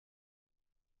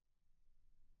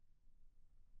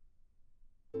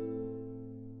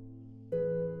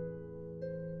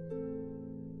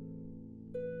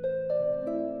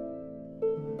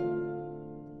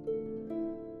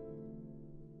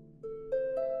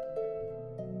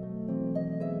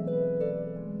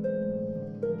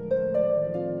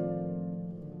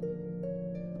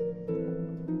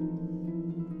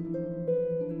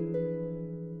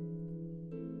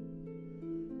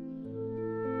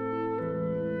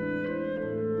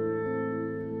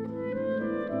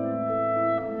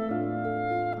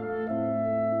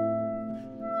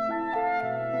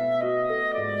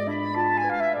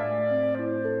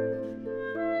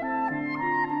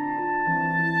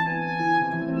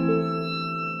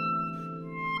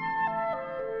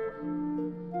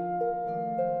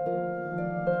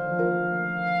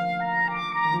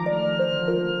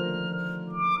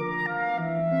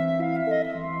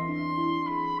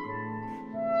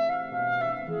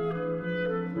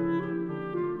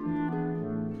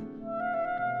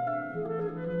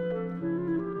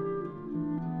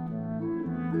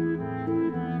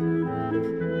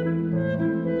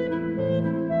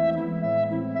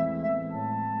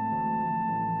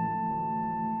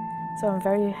So I'm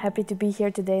very happy to be here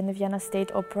today in the Vienna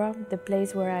State Opera, the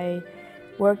place where I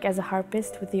work as a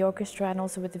harpist with the orchestra and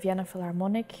also with the Vienna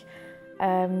Philharmonic.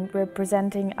 We're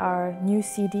presenting our new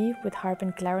CD with harp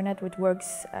and clarinet with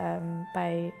works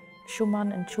by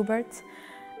Schumann and Schubert.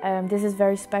 This is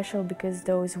very special because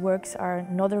those works are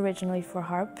not originally for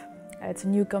harp. It's a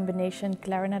new combination,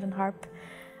 clarinet and harp.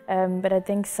 But I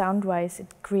think sound-wise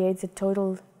it creates a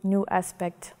total new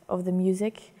aspect of the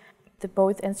music.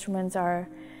 Both instruments are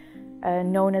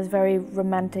known as very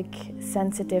romantic,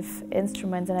 sensitive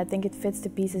instruments, and I think it fits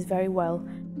the pieces very well.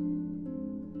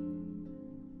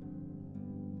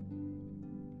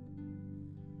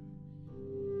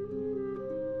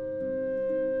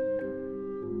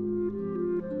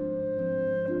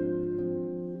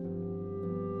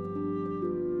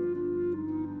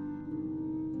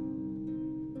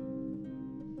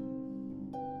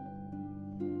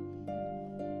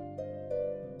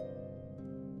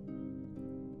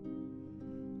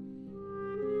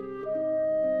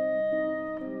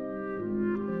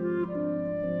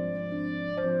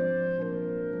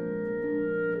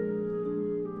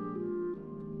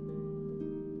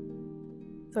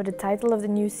 So the title of the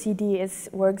new CD is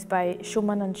works by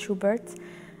Schumann and Schubert,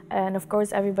 and of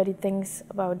course everybody thinks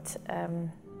about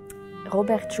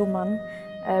Robert Schumann,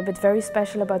 but very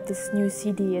special about this new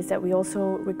CD is that we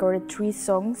also recorded 3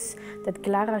 songs that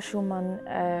Clara Schumann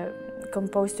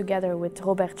composed together with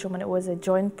Robert Schumann. It was a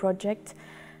joint project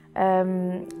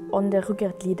on the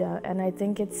Rückert-Lieder, and I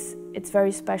think it's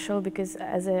very special because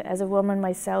as a woman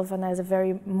myself and as a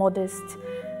very modest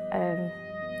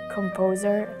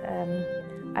composer,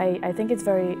 I think it's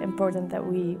very important that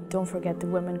we don't forget the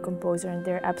women composer, and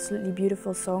they're absolutely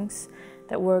beautiful songs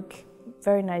that work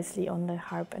very nicely on the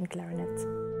harp and clarinet.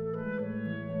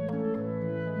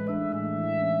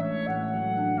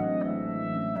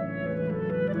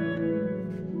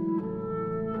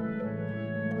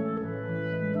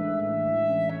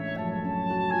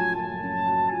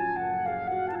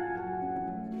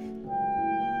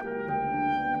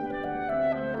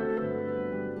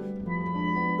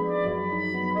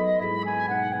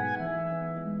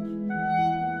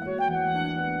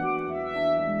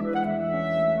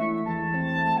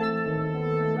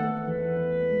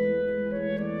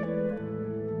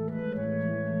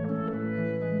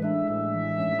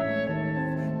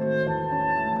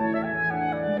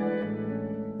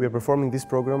 We are performing this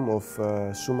program of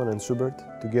Schumann and Schubert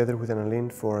together with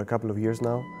Anneleen for a couple of years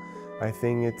now. I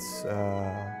think it's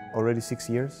already 6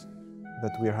 years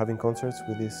that we are having concerts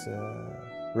with this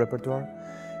repertoire,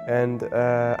 and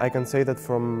I can say that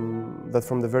from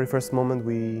the very first moment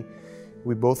we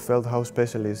both felt how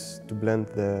special it is to blend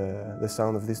the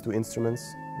sound of these 2 instruments,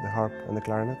 the harp and the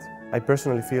clarinet. I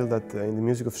personally feel that in the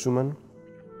music of Schumann,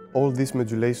 all these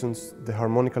modulations, the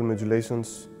harmonical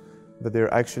modulations, that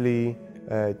they're actually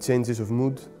changes of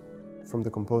mood from the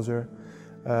composer.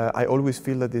 I always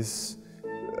feel that it's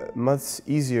much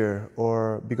easier,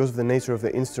 or because of the nature of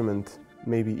the instrument,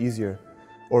 maybe easier,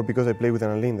 or because I play with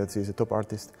Anneleen, that is a top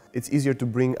artist. It's easier to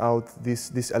bring out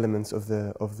these elements of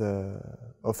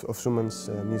Schumann's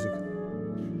music.